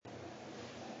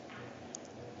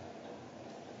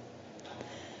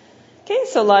Okay,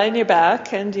 so lie on your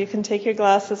back, and you can take your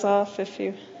glasses off if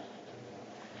you're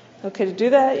okay to do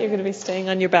that. You're going to be staying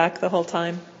on your back the whole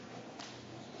time.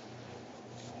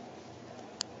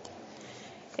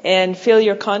 And feel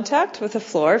your contact with the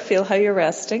floor. Feel how you're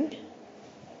resting.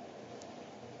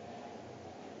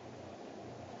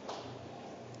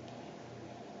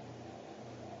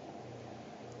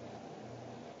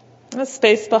 The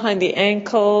space behind the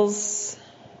ankles.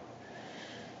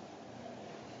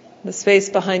 The space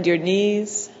behind your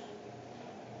knees.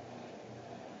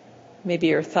 Maybe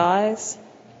your thighs.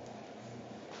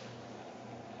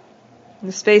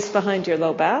 The space behind your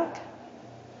low back.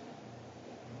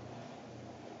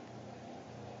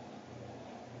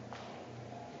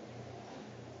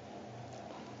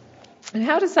 And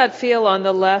how does that feel on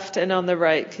the left and on the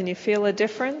right? Can you feel a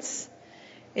difference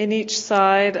in each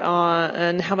side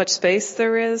and how much space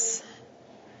there is?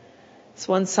 Does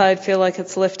one side feel like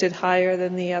it's lifted higher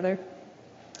than the other?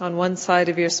 On one side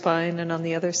of your spine and on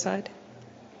the other side?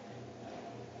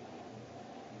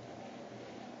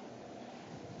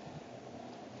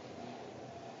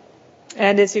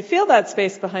 And as you feel that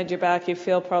space behind your back, you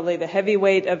feel probably the heavy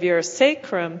weight of your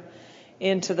sacrum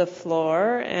into the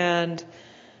floor, and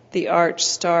the arch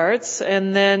starts.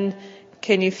 And then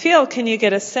can you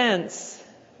get a sense?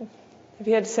 If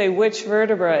you had to say, which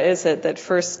vertebra is it that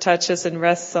first touches and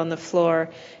rests on the floor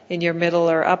in your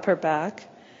middle or upper back?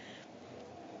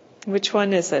 Which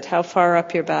one is it? How far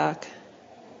up your back?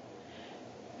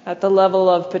 At the level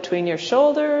of between your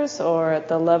shoulders, or at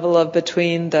the level of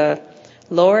between the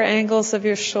lower angles of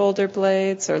your shoulder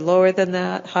blades, or lower than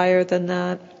that, higher than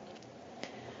that?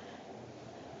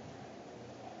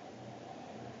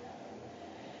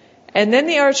 And then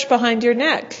the arch behind your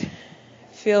neck.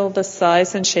 Feel the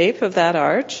size and shape of that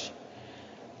arch.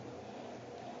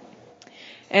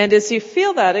 And as you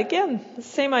feel that, again, the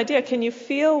same idea. Can you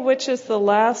feel which is the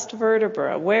last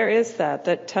vertebra? Where is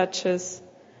that touches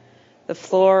the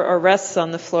floor or rests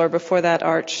on the floor before that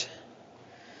arch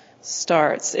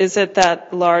starts? Is it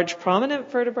that large prominent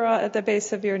vertebra at the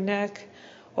base of your neck,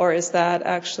 or is that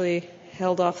actually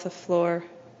held off the floor?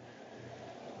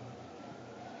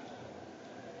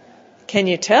 Can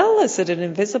you tell? Is it an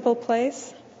invisible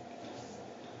place?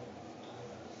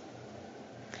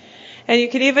 And you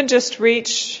can even just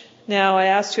reach. Now, I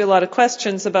asked you a lot of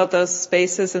questions about those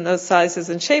spaces and those sizes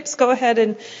and shapes. Go ahead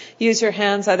and use your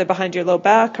hands either behind your low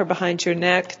back or behind your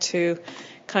neck to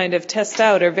kind of test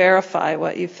out or verify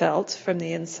what you felt from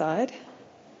the inside.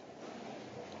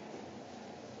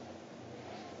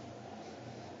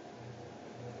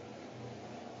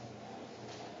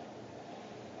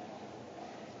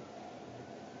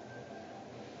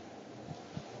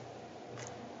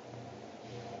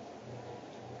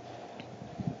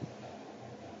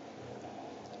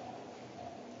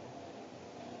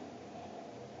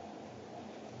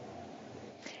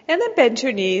 And then bend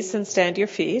your knees and stand your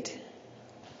feet.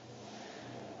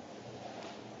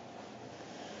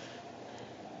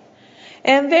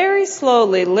 And very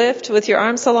slowly lift with your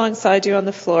arms alongside you on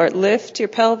the floor. Lift your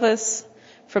pelvis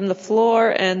from the floor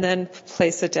and then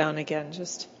place it down again.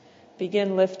 Just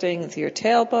begin lifting with your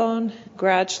tailbone.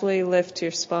 Gradually lift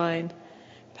your spine,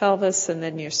 pelvis, and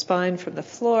then your spine from the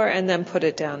floor, and then put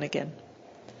it down again.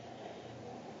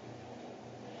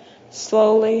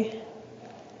 Slowly.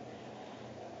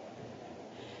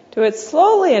 Do it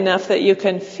slowly enough that you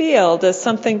can feel, does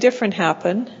something different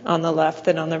happen on the left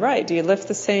than on the right? Do you lift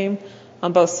the same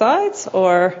on both sides,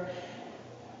 or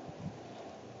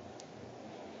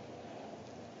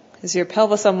is your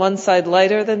pelvis on one side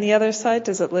lighter than the other side?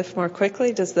 Does it lift more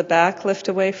quickly? Does the back lift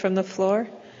away from the floor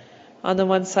on the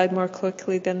one side more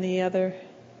quickly than the other?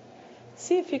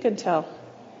 See if you can tell.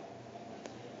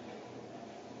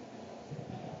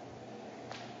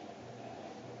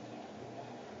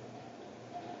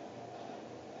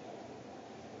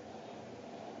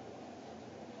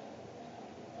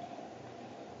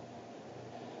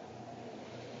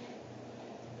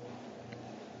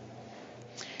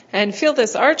 And feel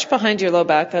this arch behind your low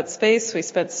back, that space we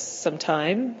spent some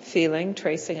time feeling,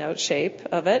 tracing out shape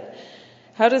of it.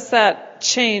 How does that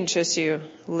change as you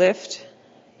lift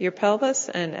your pelvis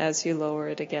and as you lower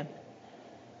it again?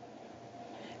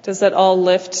 Does it all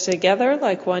lift together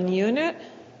like one unit?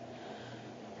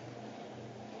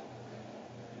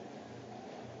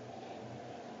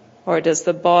 Or does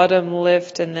the bottom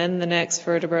lift and then the next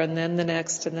vertebra and then the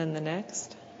next and then the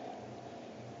next?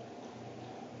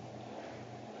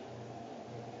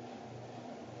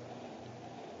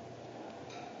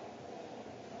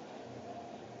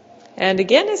 And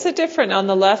again, is it different on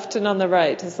the left and on the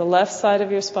right? Does the left side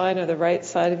of your spine or the right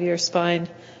side of your spine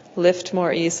lift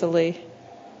more easily?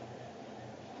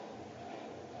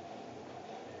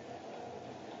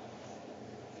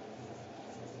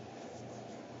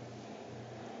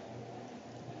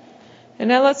 And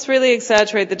now let's really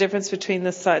exaggerate the difference between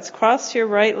the sides. Cross your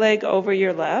right leg over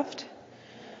your left.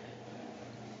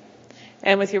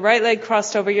 And with your right leg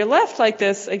crossed over your left like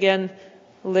this, again,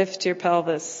 lift your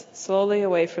pelvis slowly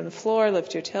away from the floor.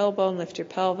 Lift your tailbone, lift your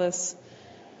pelvis,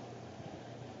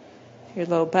 your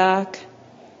low back.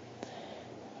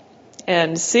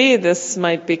 And see, this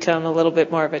might become a little bit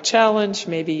more of a challenge.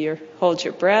 Maybe you hold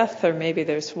your breath, or maybe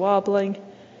there's wobbling.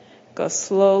 Go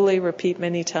slowly, repeat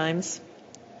many times,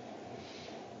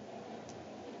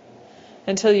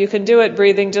 until you can do it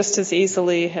breathing just as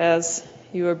easily as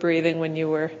you were breathing when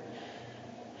you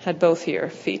had both your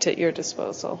feet at your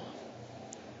disposal.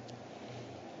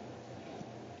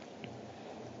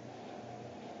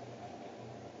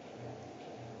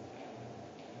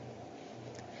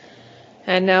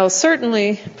 And now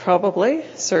certainly,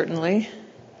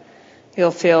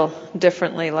 you'll feel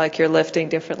differently, like you're lifting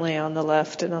differently on the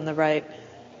left and on the right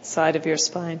side of your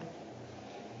spine.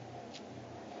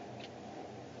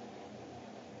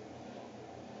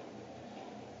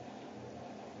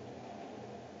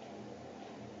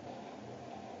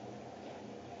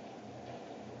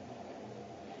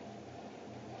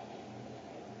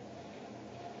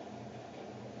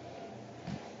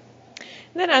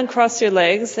 Then uncross your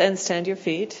legs and stand your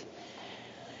feet.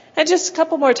 And just a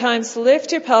couple more times,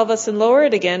 lift your pelvis and lower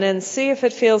it again and see if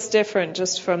it feels different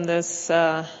just from this,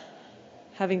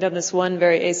 having done this one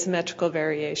very asymmetrical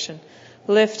variation.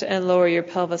 Lift and lower your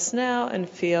pelvis now and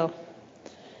feel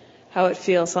how it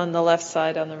feels on the left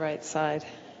side, on the right side.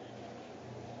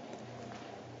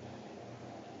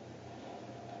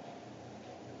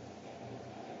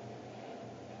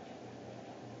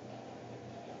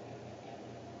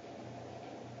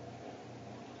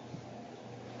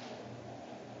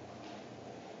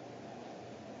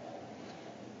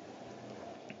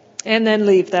 And then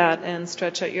leave that and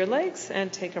stretch out your legs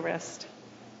and take a rest.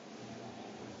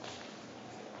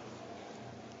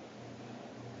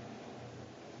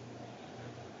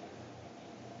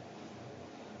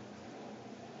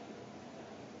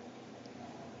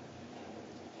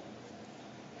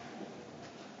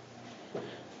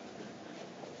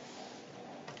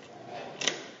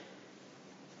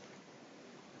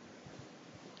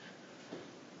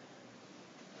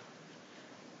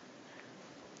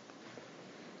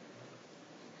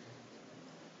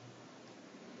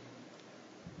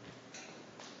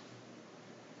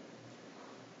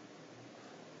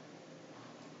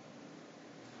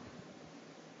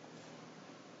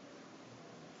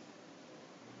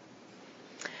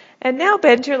 And now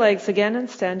bend your legs again and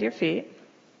stand your feet.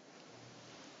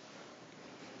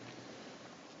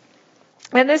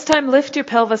 And this time lift your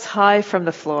pelvis high from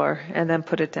the floor and then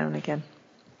put it down again.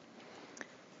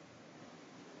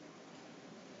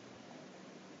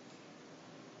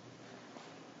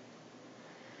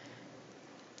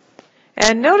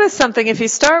 And notice something. If you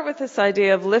start with this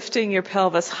idea of lifting your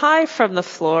pelvis high from the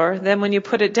floor, then when you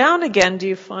put it down again, do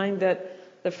you find that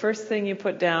the first thing you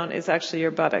put down is actually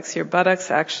your buttocks? Your buttocks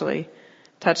actually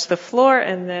touch the floor,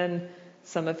 and then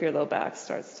some of your low back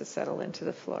starts to settle into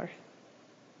the floor.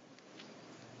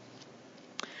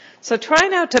 So try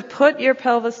now to put your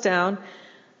pelvis down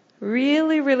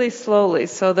really, really slowly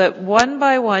so that one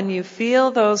by one you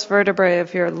feel those vertebrae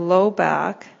of your low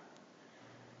back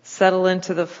settle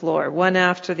into the floor, one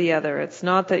after the other. It's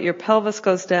not that your pelvis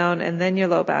goes down and then your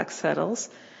low back settles,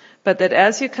 but that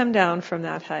as you come down from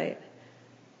that height,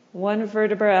 one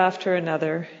vertebra after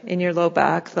another in your low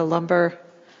back, the lumbar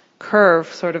curve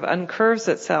sort of uncurves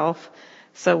itself.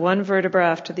 So one vertebra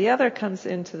after the other comes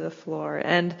into the floor.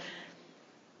 And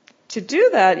to do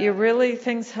that,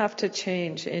 things have to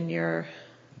change in your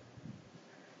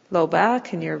low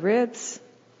back, in your ribs.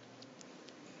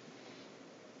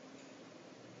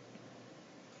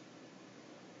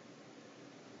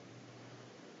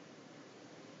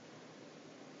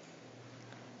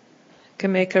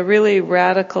 Can make a really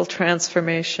radical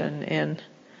transformation in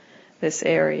this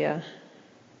area.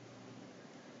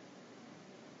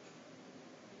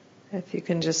 If you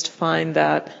can just find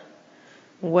that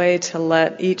way to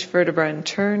let each vertebra in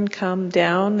turn come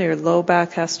down, your low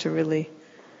back has to really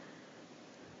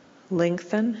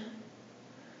lengthen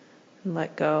and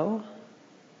let go.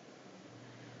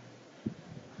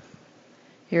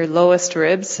 Your lowest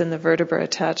ribs and the vertebra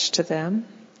attached to them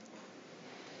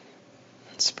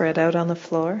spread out on the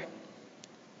floor.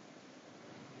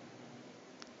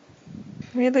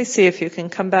 Really see if you can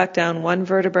come back down one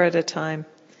vertebra at a time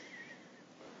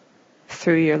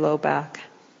through your low back.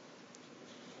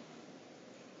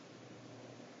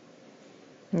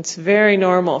 It's very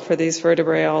normal for these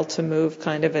vertebrae all to move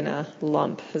kind of in a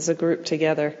lump as a group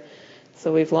together.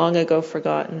 So we've long ago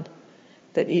forgotten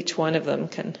that each one of them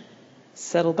can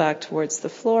Settle back towards the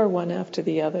floor, one after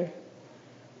the other.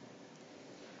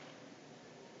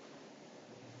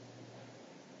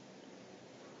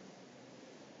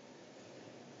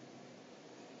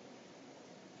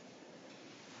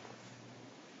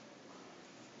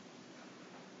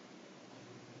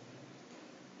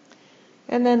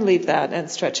 And then leave that and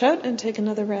stretch out and take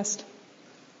another rest.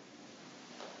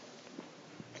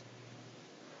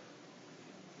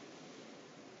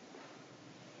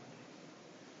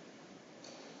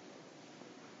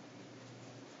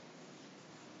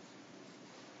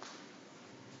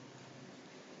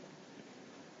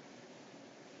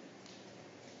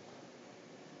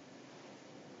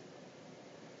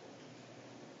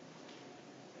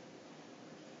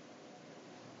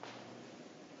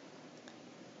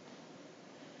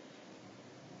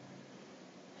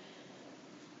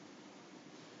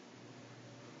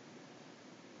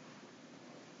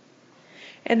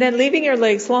 And then leaving your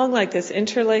legs long like this,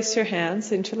 interlace your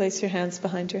hands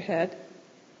behind your head.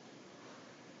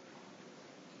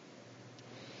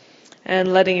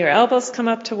 And letting your elbows come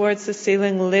up towards the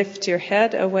ceiling, lift your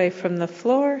head away from the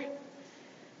floor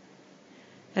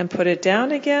and put it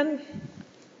down again.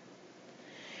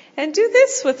 And do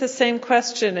this with the same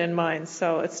question in mind.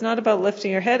 So it's not about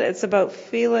lifting your head, it's about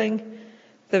feeling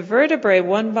the vertebrae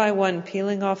one by one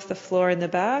peeling off the floor in the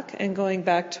back and going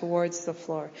back towards the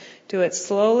floor. Do it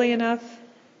slowly enough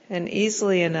and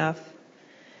easily enough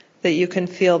that you can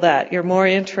feel that. You're more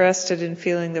interested in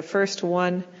feeling the first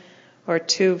one or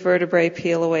two vertebrae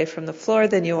peel away from the floor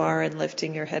than you are in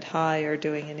lifting your head high or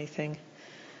doing anything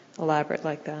elaborate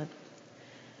like that.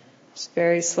 Just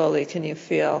very slowly can you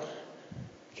feel.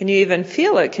 Can you even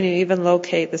feel it? Can you even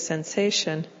locate the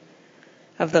sensation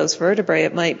of those vertebrae?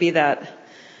 It might be that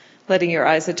letting your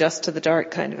eyes adjust to the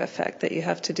dark kind of effect, that you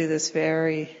have to do this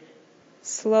very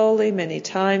slowly, many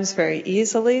times, very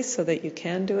easily, so that you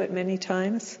can do it many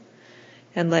times.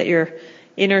 And let your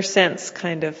inner sense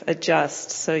kind of adjust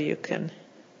so you can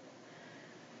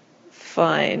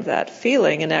find that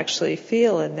feeling and actually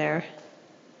feel in there.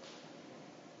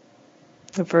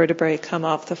 The vertebrae come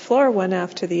off the floor one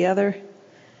after the other.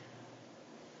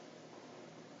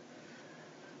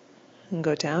 And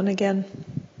go down again.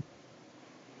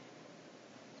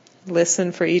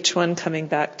 Listen for each one coming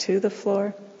back to the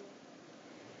floor.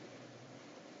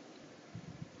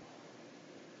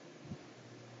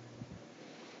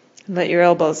 And let your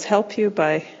elbows help you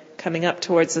by coming up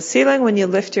towards the ceiling when you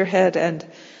lift your head and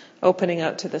opening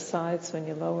out to the sides when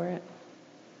you lower it.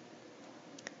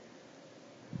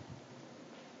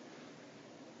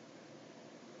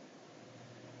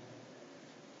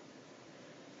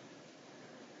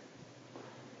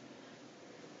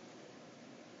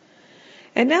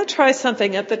 And now try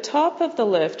something at the top of the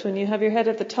lift. When you have your head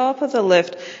at the top of the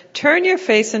lift, turn your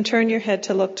face and turn your head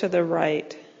to look to the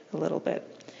right a little bit.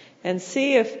 And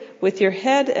see if with your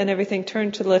head and everything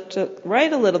turned to lift to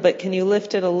right a little bit, can you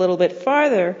lift it a little bit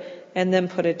farther and then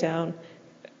put it down,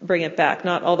 bring it back,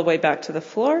 not all the way back to the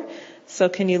floor. So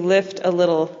can you lift a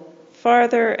little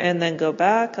farther and then go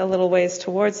back a little ways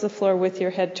towards the floor with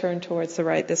your head turned towards the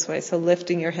right this way. So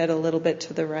lifting your head a little bit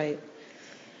to the right.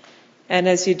 And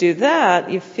as you do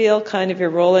that, you feel kind of you're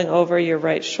rolling over your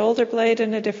right shoulder blade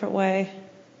in a different way.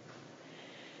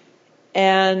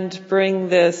 And bring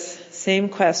this same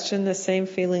question, the same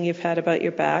feeling you've had about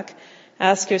your back.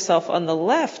 Ask yourself on the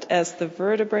left, as the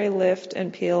vertebrae lift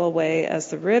and peel away, as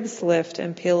the ribs lift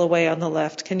and peel away on the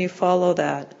left, can you follow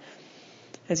that?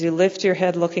 As you lift your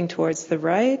head looking towards the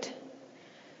right,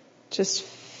 just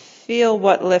feel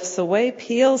what lifts away,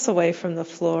 peels away from the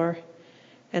floor,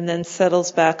 and then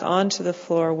settles back onto the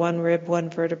floor, one rib, one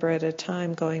vertebra at a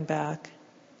time, going back.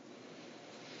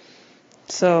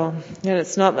 So,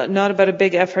 it's not about a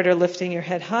big effort or lifting your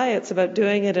head high. It's about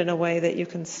doing it in a way that you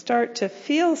can start to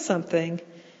feel something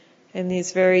in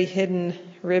these very hidden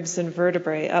ribs and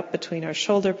vertebrae up between our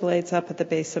shoulder blades, up at the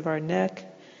base of our neck.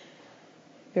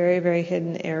 Very, very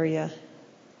hidden area.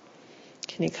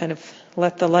 Can you kind of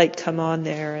let the light come on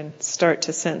there and start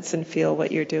to sense and feel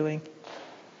what you're doing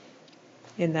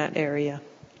in that area?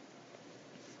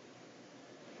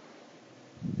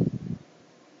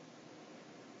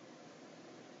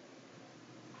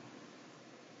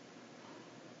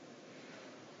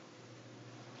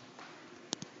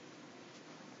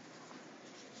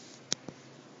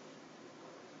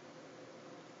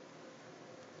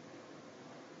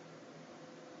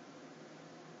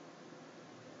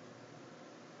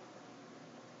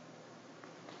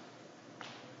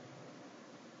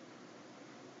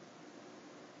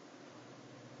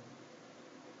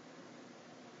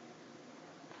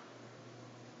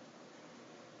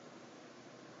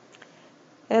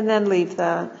 And then leave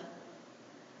that.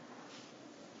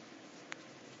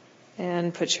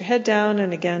 then put your head down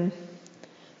and again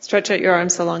stretch out your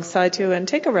arms alongside you and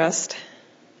take a rest.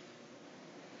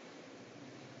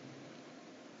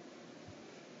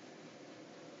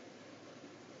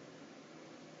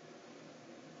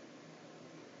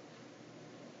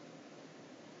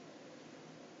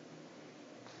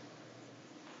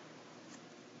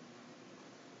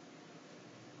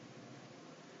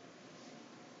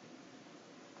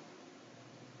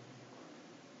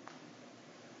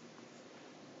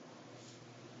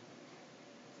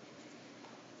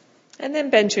 And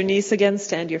then bend your knees again,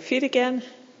 stand your feet again.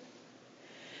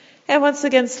 And once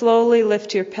again, slowly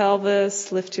lift your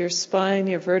pelvis, lift your spine,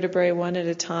 your vertebrae one at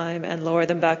a time, and lower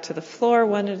them back to the floor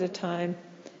one at a time,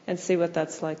 and see what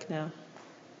that's like now.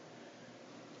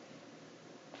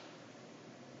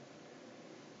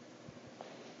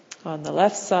 On the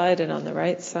left side and on the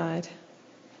right side.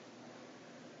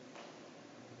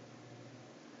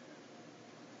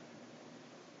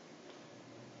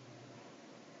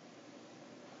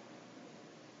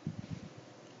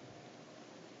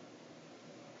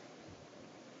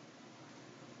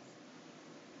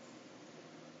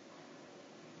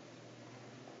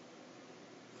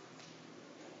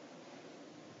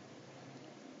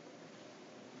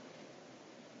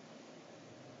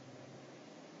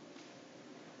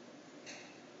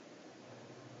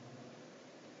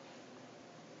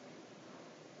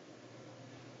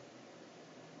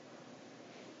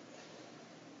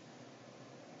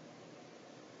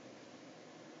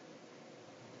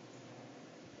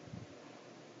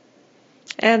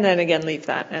 And then again, leave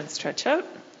that and stretch out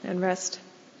and rest.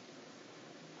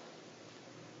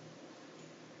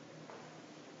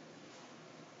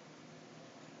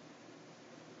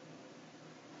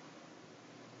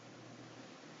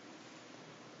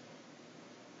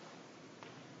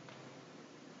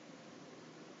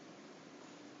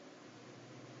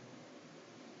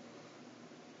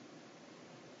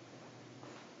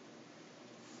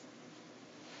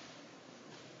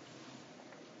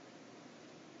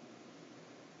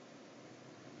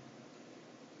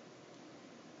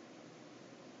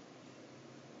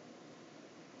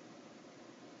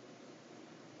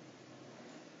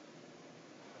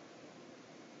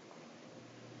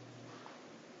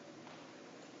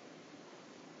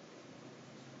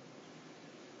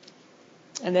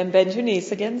 And then bend your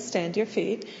knees again, stand your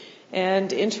feet,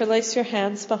 and interlace your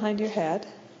hands behind your head.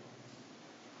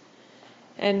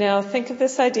 And now think of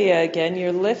this idea again.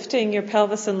 You're lifting your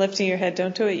pelvis and lifting your head.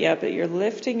 Don't do it yet, but you're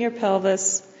lifting your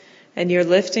pelvis and you're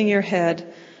lifting your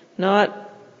head, not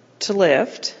to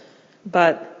lift,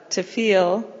 but to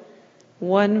feel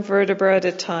one vertebra at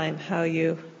a time, how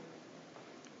you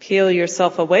peel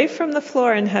yourself away from the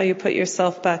floor and how you put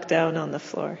yourself back down on the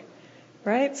floor.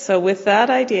 Right? So with that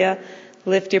idea,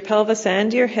 lift your pelvis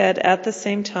and your head at the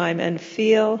same time and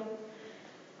feel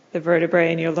the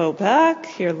vertebrae in your low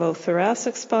back, your low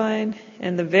thoracic spine,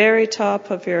 and the very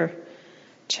top of your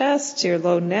chest, your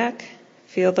low neck.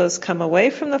 Feel those come away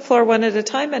from the floor one at a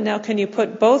time. And now can you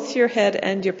put both your head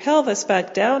and your pelvis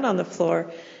back down on the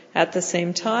floor at the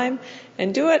same time?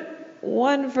 And do it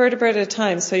one vertebra at a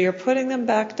time. So you're putting them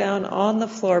back down on the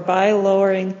floor by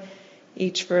lowering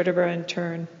each vertebra in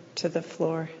turn to the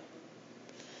floor.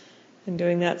 And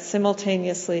doing that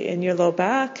simultaneously in your low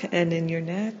back and in your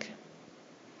neck.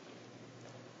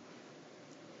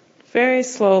 Very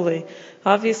slowly.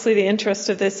 Obviously, the interest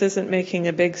of this isn't making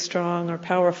a big, strong, or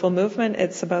powerful movement.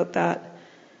 It's about that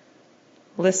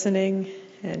listening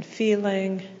and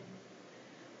feeling.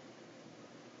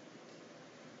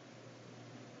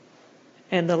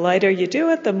 And the lighter you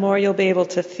do it, the more you'll be able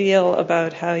to feel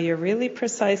about how you're really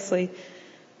precisely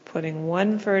putting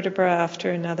one vertebra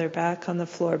after another back on the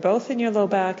floor, both in your low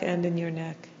back and in your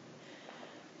neck.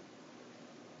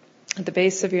 At the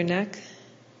base of your neck,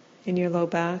 in your low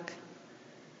back.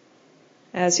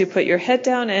 As you put your head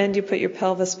down and you put your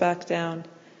pelvis back down,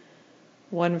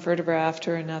 one vertebra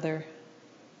after another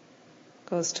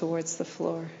goes towards the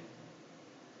floor.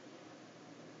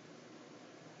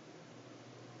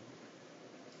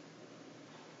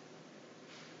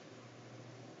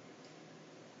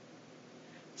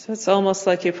 So it's almost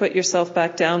like you put yourself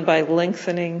back down by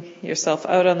lengthening yourself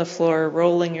out on the floor,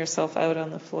 rolling yourself out on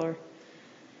the floor.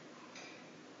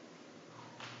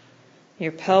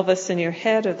 Your pelvis and your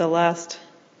head are the last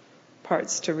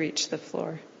parts to reach the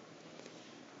floor.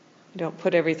 You don't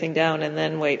put everything down and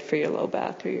then wait for your low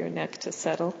back or your neck to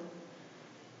settle.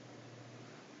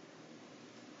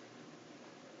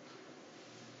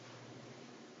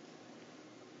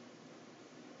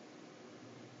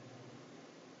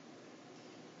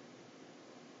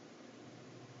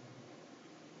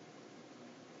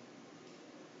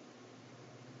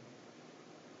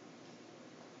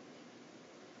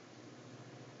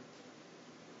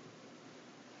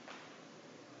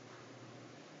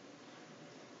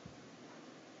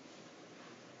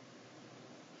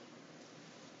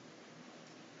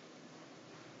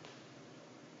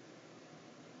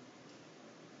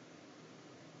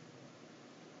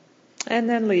 And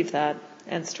then leave that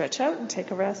and stretch out and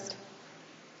take a rest.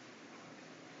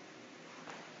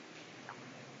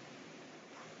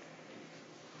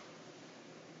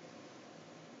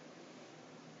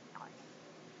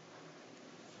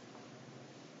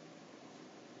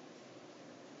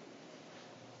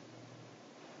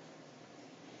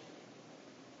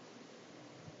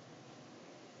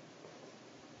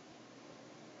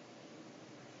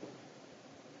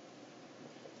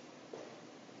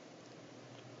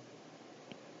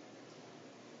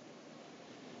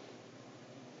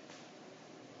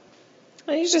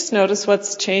 And you just notice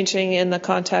what's changing in the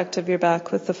contact of your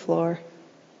back with the floor.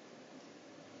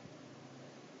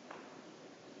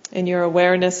 In your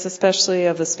awareness, especially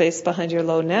of the space behind your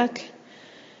low neck,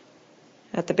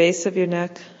 at the base of your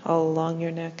neck, all along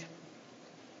your neck.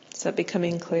 Is that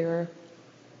becoming clearer?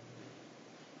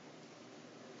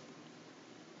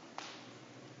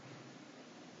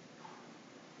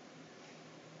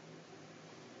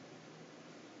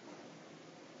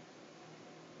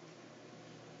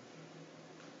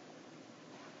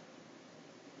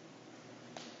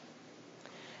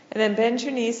 And then bend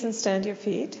your knees and stand your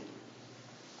feet.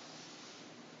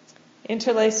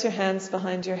 Interlace your hands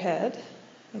behind your head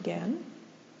again.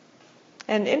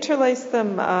 And interlace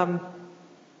them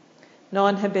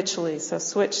non-habitually, so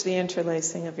switch the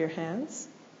interlacing of your hands.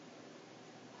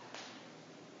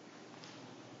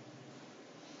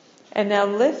 And now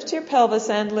lift your pelvis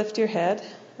and lift your head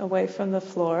away from the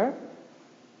floor.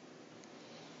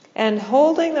 And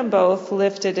holding them both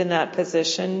lifted in that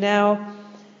position, now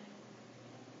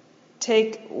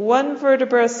take one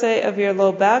vertebra, say, of your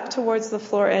low back towards the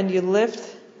floor, and you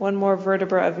lift one more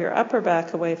vertebra of your upper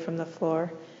back away from the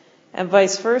floor. And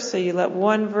vice versa, you let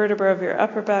one vertebra of your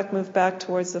upper back move back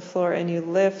towards the floor, and you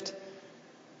lift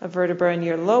a vertebra in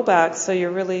your low back. So you're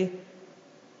really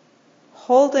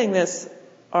holding this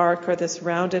arc, or this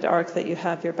rounded arc that you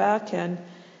have your back in,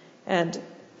 and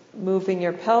moving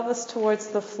your pelvis towards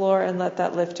the floor and let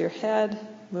that lift your head,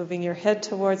 moving your head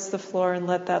towards the floor and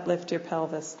let that lift your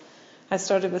pelvis. I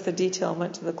started with the detail and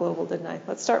went to the global, didn't I?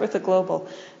 Let's start with the global.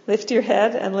 Lift your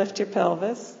head and lift your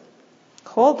pelvis.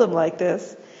 Hold them like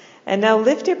this. And now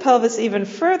lift your pelvis even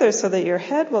further so that your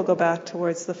head will go back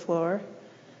towards the floor.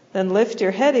 Then lift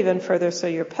your head even further so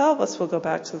your pelvis will go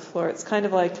back to the floor. It's kind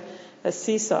of like a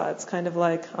seesaw. It's kind of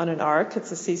like on an arc.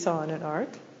 It's a seesaw on an arc.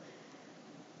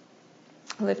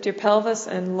 Lift your pelvis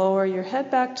and lower your head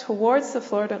back towards the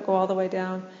floor. Don't go all the way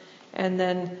down. And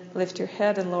then lift your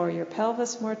head and lower your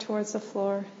pelvis more towards the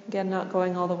floor. Again, not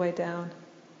going all the way down.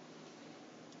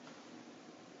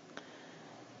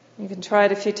 You can try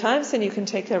it a few times, and you can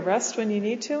take a rest when you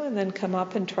need to, and then come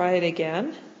up and try it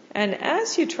again. And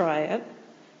as you try it,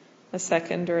 a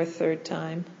second or a third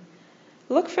time,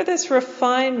 look for this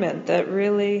refinement that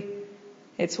really,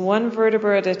 it's one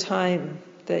vertebra at a time,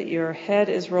 that your head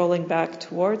is rolling back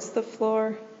towards the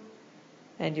floor,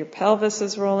 and your pelvis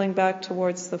is rolling back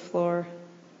towards the floor.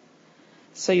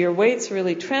 So your weight's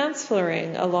really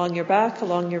transferring along your back,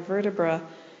 along your vertebra,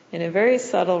 in a very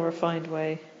subtle, refined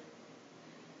way.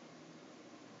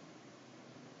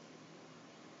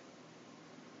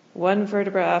 One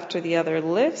vertebra after the other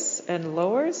lifts and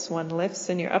lowers. One lifts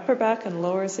in your upper back and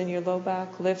lowers in your low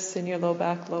back, lifts in your low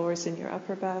back, lowers in your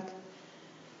upper back.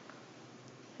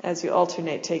 As you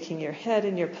alternate taking your head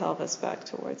and your pelvis back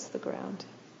towards the ground.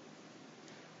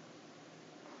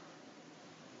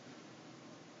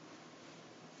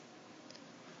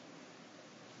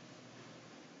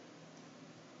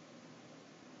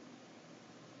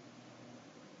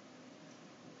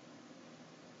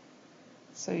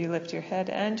 So you lift your head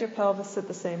and your pelvis at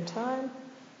the same time.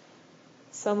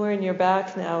 Somewhere in your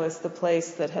back now is the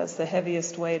place that has the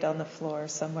heaviest weight on the floor.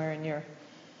 Somewhere in your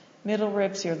middle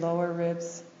ribs, your lower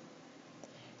ribs.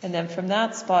 And then from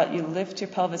that spot, you lift your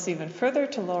pelvis even further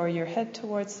to lower your head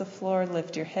towards the floor.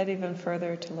 Lift your head even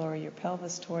further to lower your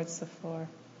pelvis towards the floor.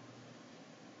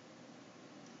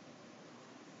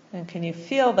 And can you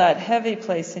feel that heavy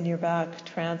place in your back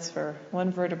transfer,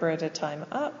 one vertebra at a time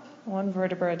up, one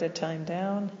vertebra at a time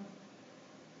down.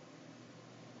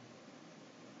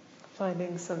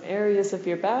 Finding some areas of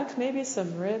your back, maybe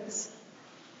some ribs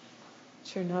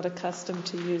that you're not accustomed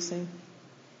to using.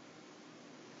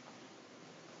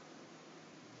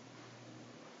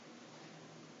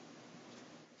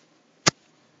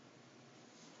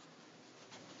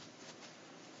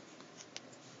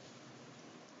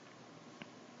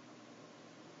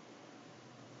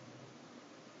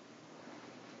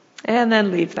 And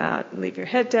then leave that. Leave your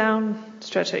head down,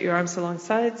 stretch out your arms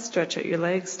alongside, stretch out your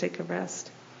legs, take a rest.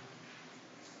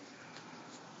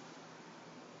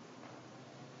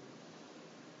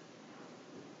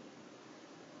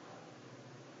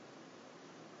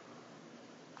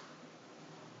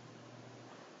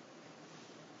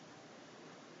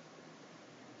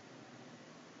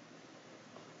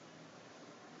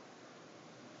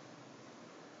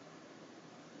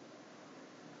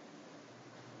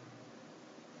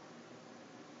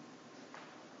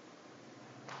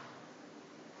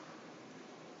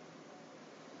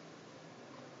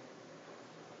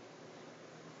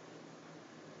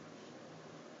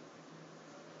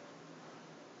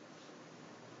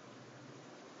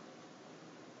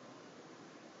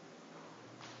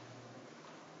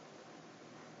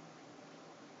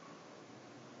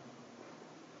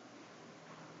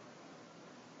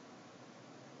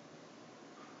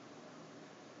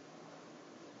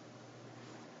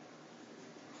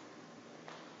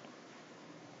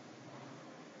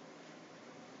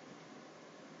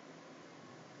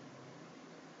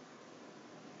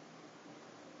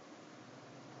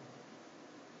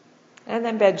 And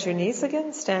then bend your knees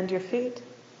again, stand your feet.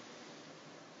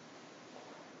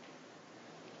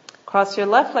 Cross your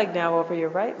left leg now over your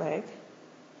right leg.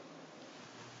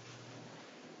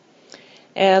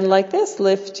 And like this,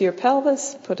 lift your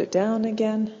pelvis, put it down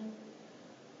again.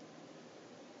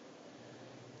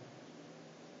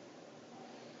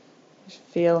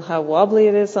 Feel how wobbly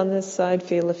it is on this side.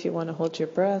 Feel if you want to hold your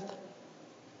breath.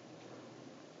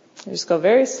 You just go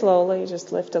very slowly,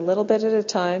 just lift a little bit at a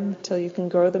time until you can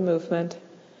grow the movement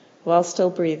while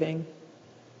still breathing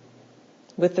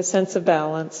with the sense of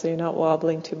balance so you're not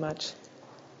wobbling too much.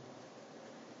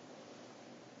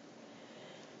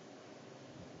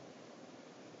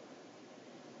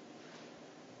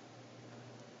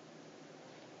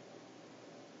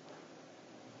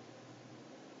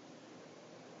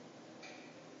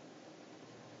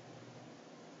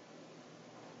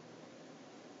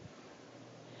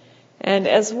 And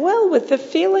as well with the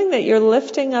feeling that you're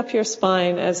lifting up your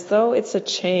spine as though it's a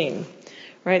chain,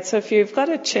 right? So if you've got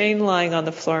a chain lying on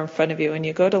the floor in front of you and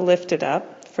you go to lift it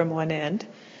up from one end,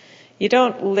 you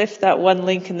don't lift that one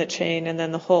link in the chain and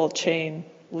then the whole chain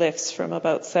lifts from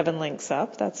about 7 links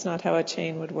up. That's not how a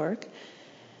chain would work.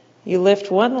 You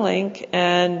lift one link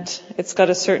and it's got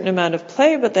a certain amount of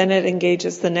play, but then it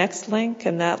engages the next link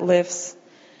and that lifts.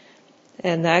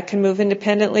 And that can move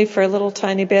independently for a little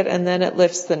tiny bit, and then it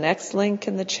lifts the next link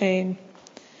in the chain,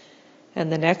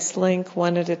 and the next link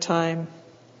one at a time.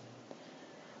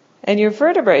 And your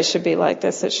vertebrae should be like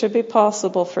this. It should be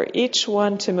possible for each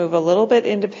one to move a little bit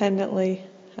independently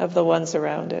of the ones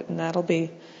around it, and that'll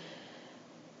be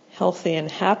healthy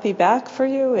and happy back for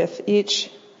you if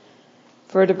each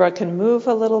vertebra can move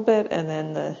a little bit, and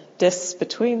then the discs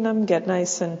between them get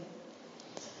nice and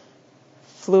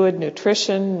fluid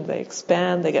nutrition, they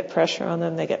expand, they get pressure on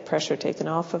them, they get pressure taken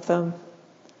off of them.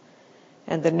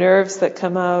 And the nerves that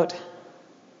come out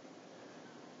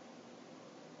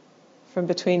from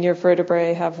between your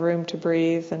vertebrae have room to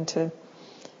breathe and to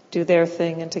do their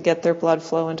thing and to get their blood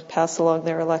flow and to pass along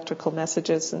their electrical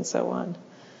messages and so on.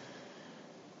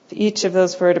 Each of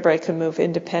those vertebrae can move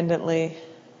independently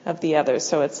of the other.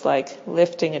 So it's like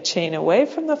lifting a chain away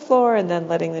from the floor and then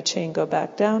letting the chain go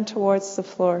back down towards the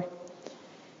floor.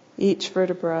 Each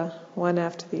vertebra, one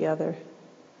after the other.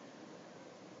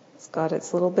 It's got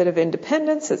its little bit of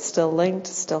independence. It's still linked,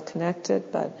 still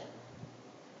connected, but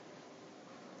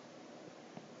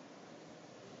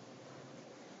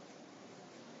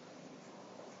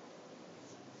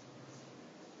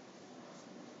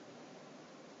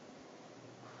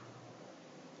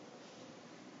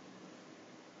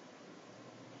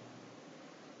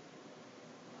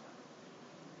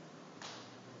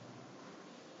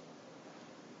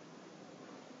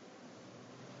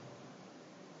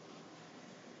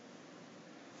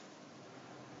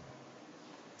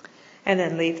and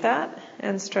then leave that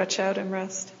and stretch out and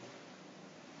rest.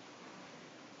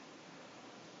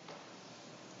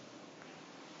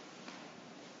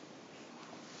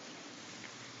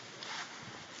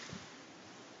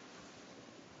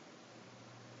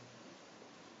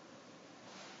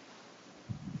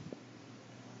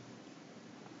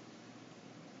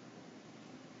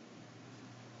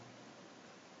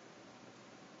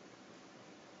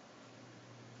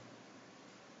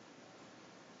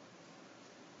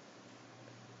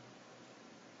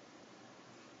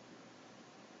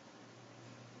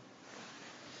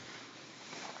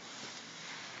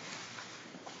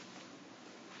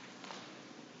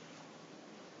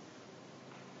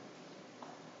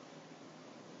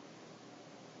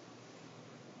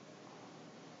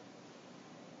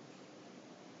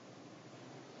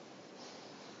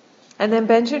 And then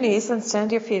bend your knees and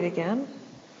stand your feet again.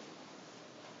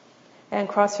 And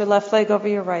cross your left leg over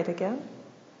your right again.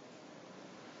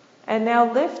 And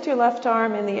now lift your left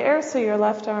arm in the air so your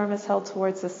left arm is held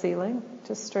towards the ceiling.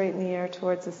 Just straight in the air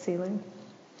towards the ceiling.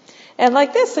 And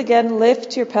like this again,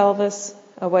 lift your pelvis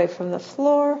away from the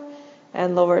floor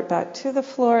and lower it back to the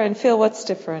floor and feel what's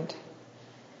different.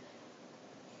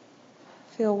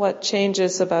 Feel what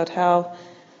changes about how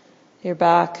your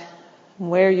back,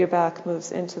 where your back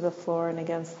moves into the floor and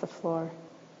against the floor.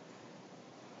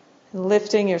 And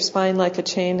lifting your spine like a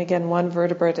chain, again, one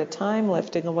vertebra at a time,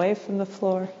 lifting away from the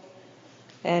floor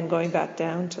and going back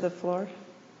down to the floor.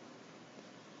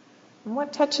 And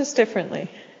what touches differently?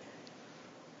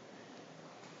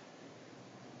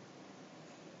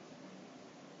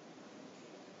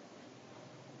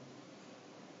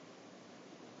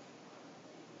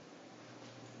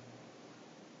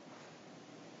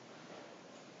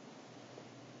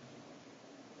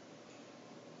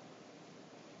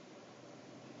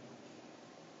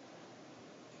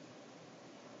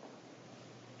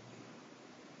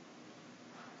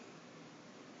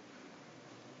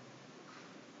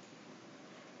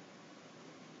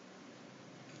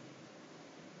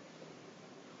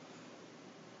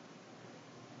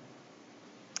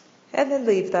 And then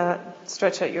leave that.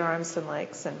 Stretch out your arms and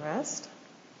legs and rest.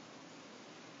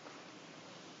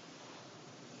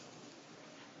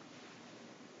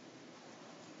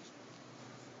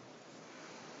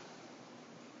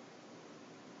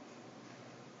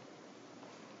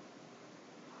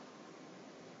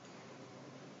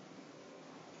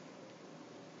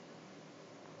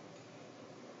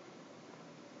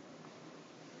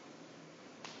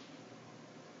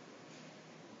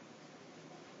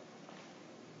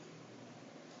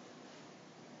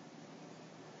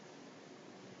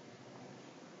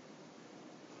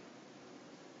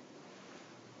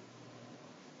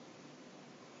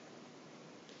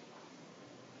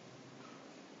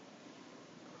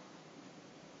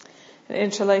 And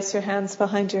interlace your hands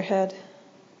behind your head.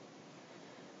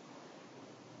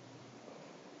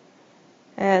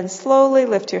 And slowly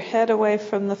lift your head away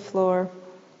from the floor.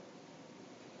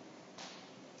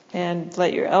 And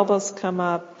let your elbows come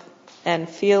up. And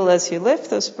feel as you lift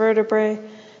those vertebrae,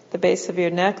 the base of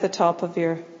your neck, the top of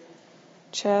your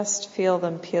chest, feel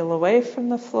them peel away from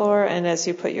the floor. And as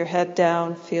you put your head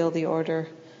down, feel the order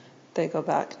they go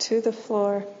back to the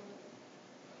floor.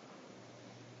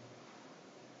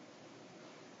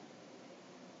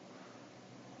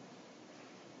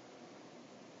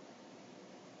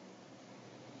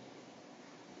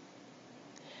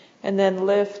 And then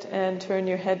lift and turn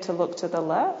your head to look to the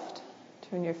left.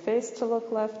 Turn your face to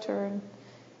look left. Turn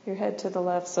your head to the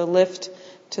left. So lift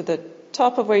to the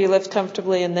top of where you lift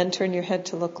comfortably and then turn your head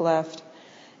to look left.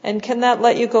 And can that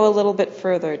let you go a little bit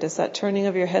further? Does that turning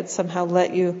of your head somehow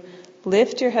let you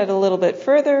lift your head a little bit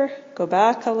further, go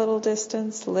back a little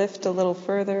distance, lift a little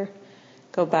further,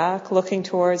 go back, looking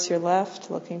towards your left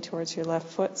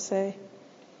foot, say,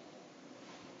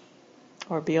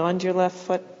 or beyond your left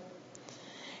foot?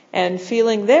 And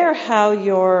feeling there how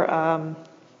your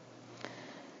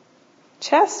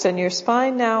chest and your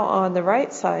spine now on the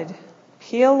right side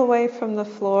peel away from the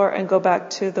floor and go back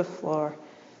to the floor.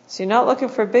 So you're not looking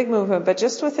for a big movement, but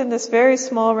just within this very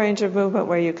small range of movement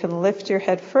where you can lift your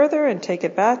head further and take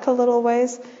it back a little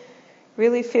ways,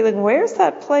 really feeling where's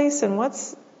that place and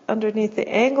what's underneath the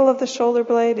angle of the shoulder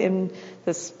blade in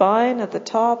the spine at the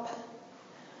top.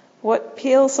 What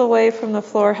peels away from the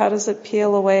floor? How does it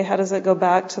peel away? How does it go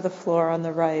back to the floor on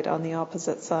the right, on the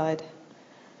opposite side?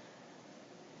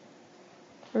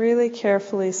 Really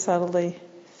carefully, subtly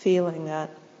feeling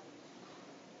that.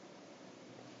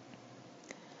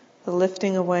 The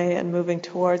lifting away and moving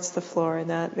towards the floor in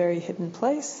that very hidden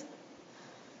place,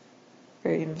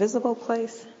 very invisible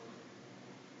place.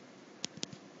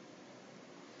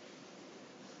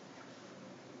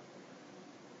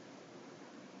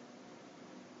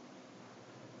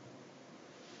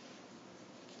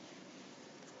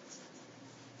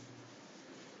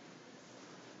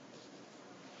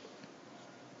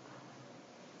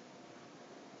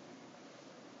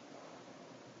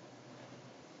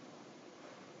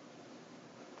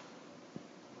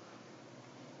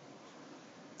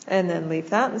 And then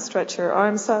leave that and stretch your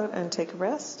arms out and take a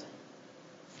rest.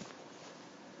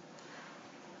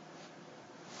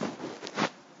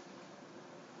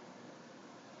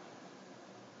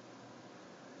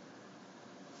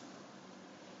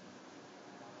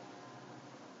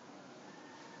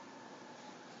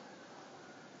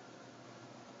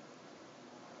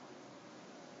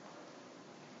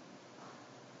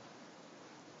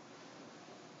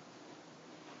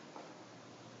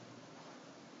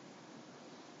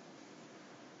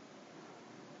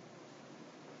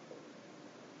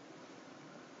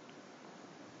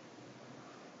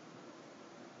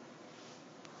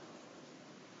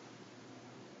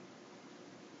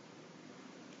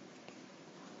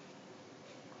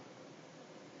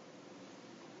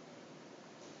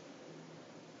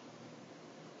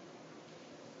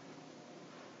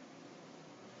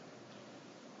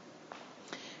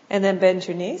 And then bend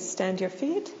your knees, stand your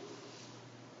feet.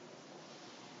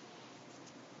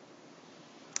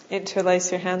 Interlace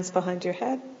your hands behind your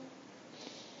head.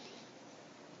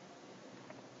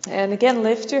 And again,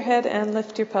 lift your head and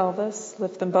lift your pelvis.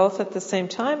 Lift them both at the same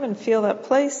time and feel that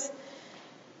place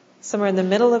somewhere in the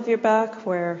middle of your back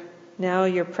where now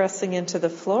you're pressing into the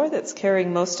floor that's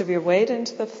carrying most of your weight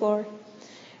into the floor.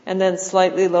 And then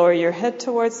slightly lower your head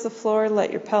towards the floor,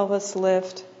 let your pelvis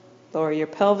lift. Lower your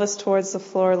pelvis towards the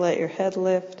floor, let your head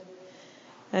lift.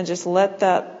 And just let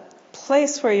that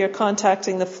place where you're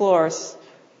contacting the floor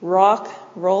rock,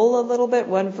 roll a little bit.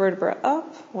 One vertebra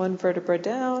up, one vertebra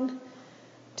down.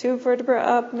 Two vertebrae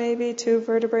up maybe, two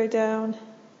vertebrae down.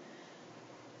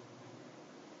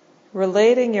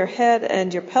 Relating your head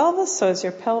and your pelvis. So as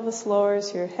your pelvis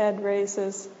lowers, your head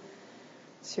raises.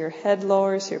 As your head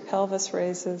lowers, your pelvis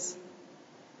raises.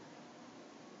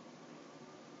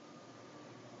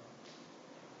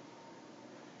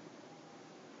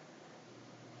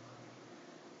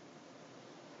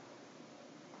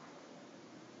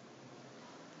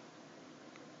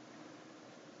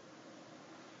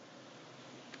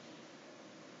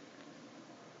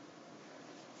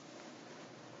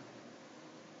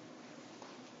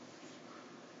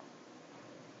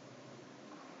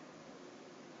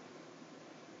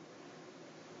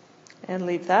 And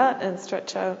leave that and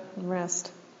stretch out and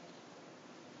rest.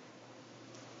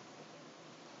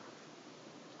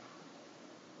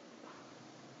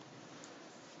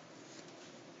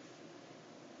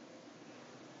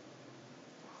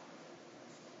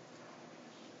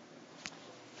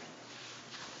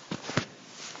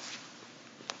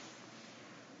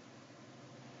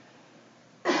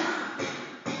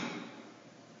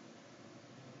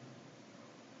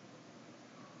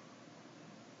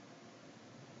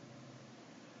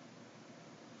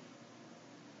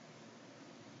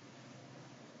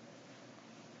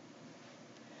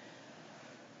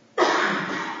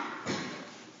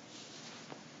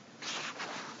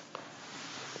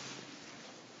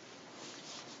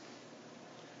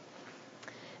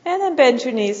 And then bend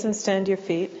your knees and stand your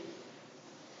feet.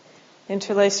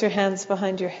 Interlace your hands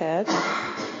behind your head.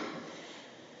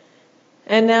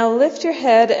 And now lift your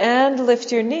head and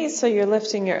lift your knees, so you're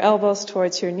lifting your elbows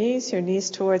towards your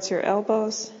knees towards your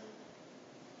elbows.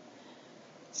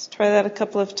 Just try that a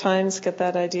couple of times, get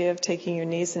that idea of taking your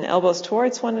knees and elbows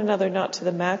towards one another, not to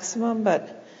the maximum,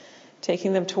 but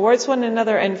taking them towards one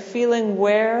another and feeling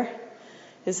where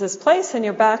is this place in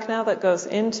your back now that goes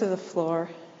into the floor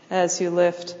as you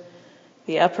lift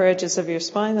the upper edges of your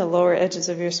spine, the lower edges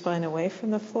of your spine away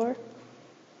from the floor.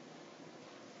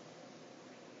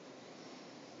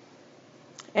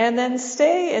 And then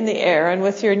stay in the air, and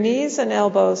with your knees and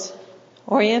elbows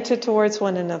oriented towards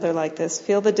one another like this,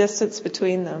 feel the distance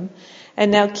between them.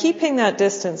 And now keeping that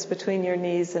distance between your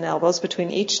knees and elbows,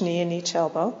 between each knee and each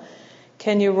elbow,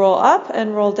 can you roll up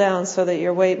and roll down so that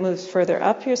your weight moves further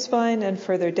up your spine and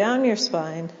further down your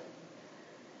spine,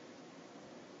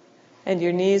 and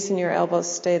your knees and your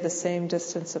elbows stay the same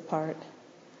distance apart?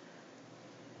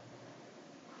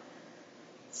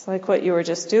 It's like what you were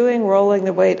just doing, rolling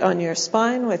the weight on your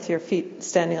spine with your feet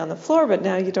standing on the floor, but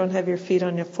now you don't have your feet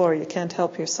on your floor. You can't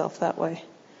help yourself that way.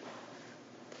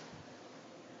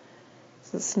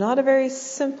 So it's not a very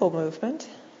simple movement.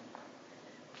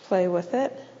 Play with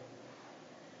it.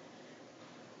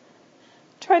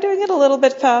 Try doing it a little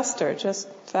bit faster. Just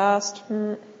fast,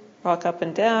 rock up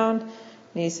and down,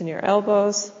 knees and your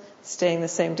elbows, staying the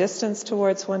same distance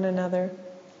towards one another.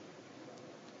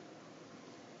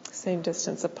 Same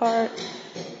distance apart,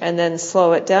 and then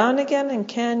slow it down again, and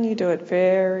can you do it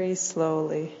very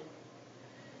slowly?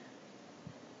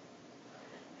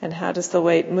 And how does the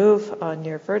weight move on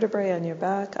your vertebrae, on your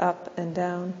back, up and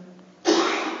down?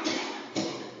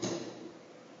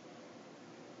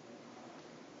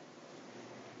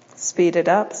 Speed it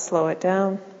up, slow it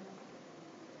down.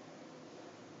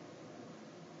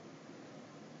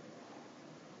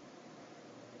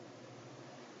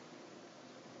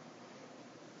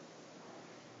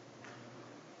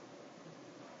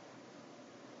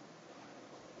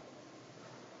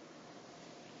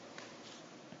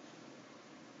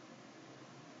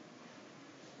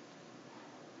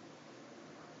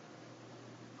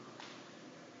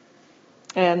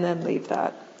 And then leave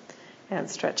that and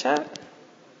stretch out.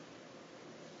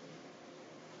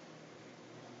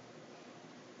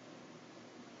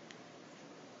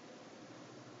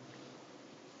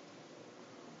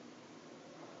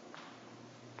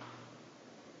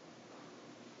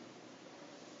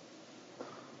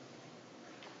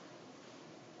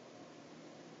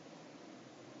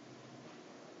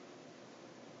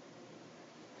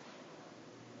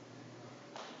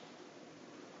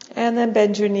 And then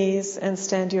bend your knees and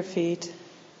stand your feet.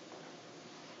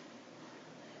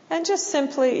 And just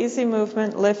simply, easy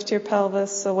movement, lift your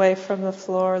pelvis away from the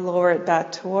floor, lower it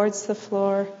back towards the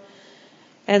floor,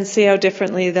 and see how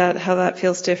that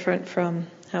feels different from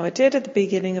how it did at the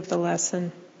beginning of the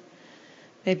lesson.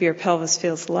 Maybe your pelvis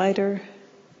feels lighter.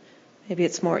 Maybe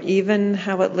it's more even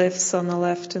how it lifts on the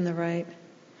left and the right.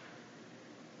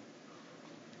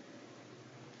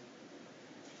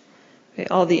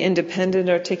 All the independent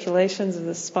articulations of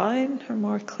the spine are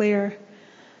more clear.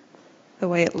 The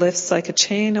way it lifts like a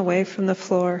chain away from the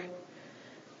floor,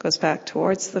 goes back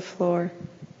towards the floor.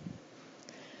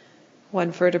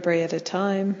 One vertebrae at a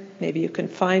time. Maybe you can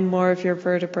find more of your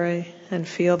vertebrae and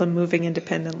feel them moving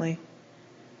independently.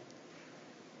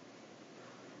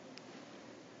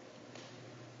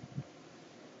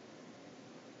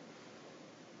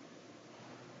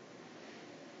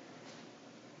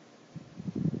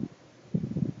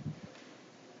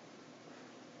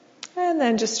 And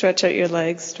then just stretch out your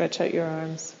legs, stretch out your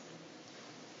arms.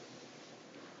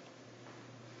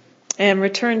 And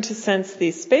return to sense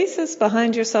these spaces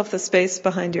behind yourself, the space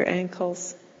behind your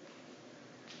ankles,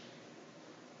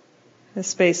 the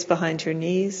space behind your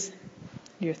knees,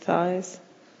 your thighs,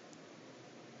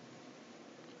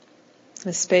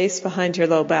 the space behind your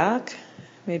low back,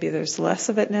 Maybe there's less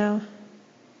of it now.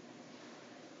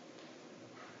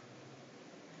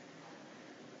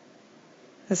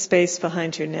 The space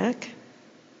behind your neck.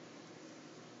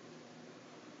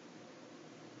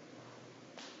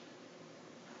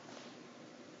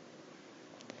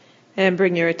 And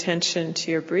bring your attention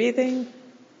to your breathing.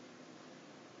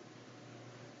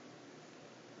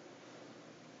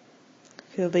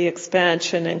 Feel the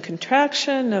expansion and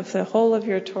contraction of the whole of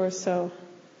your torso.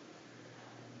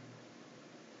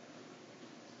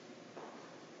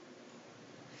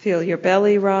 Feel your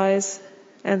belly rise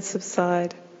and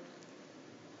subside.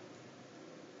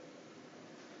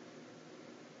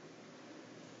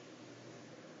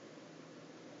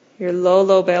 Your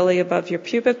low belly above your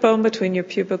pubic bone, between your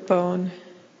pubic bone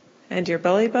and your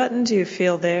belly button. Do you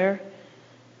feel there?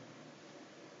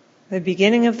 The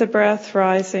beginning of the breath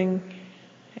rising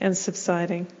and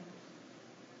subsiding.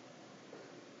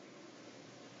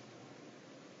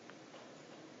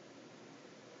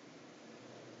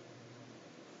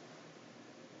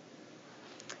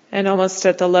 And almost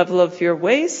at the level of your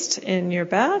waist in your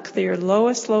back, your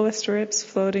lowest ribs,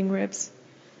 floating ribs.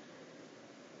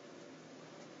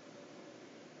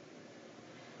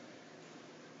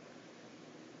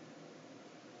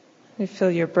 You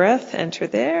feel your breath enter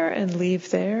there and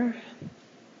leave there.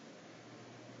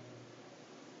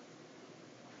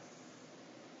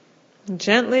 And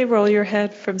gently roll your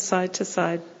head from side to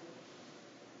side.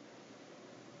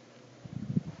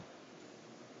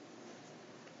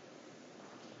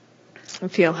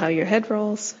 And feel how your head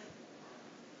rolls.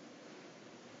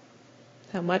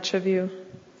 How much of you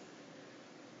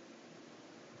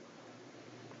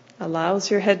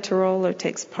allows your head to roll or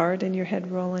takes part in your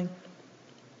head rolling.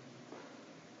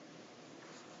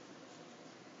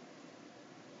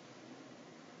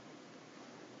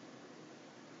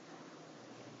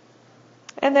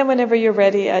 And then whenever you're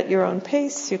ready at your own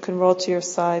pace, you can roll to your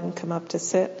side and come up to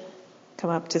sit, come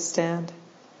up to stand,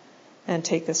 and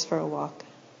take this for a walk.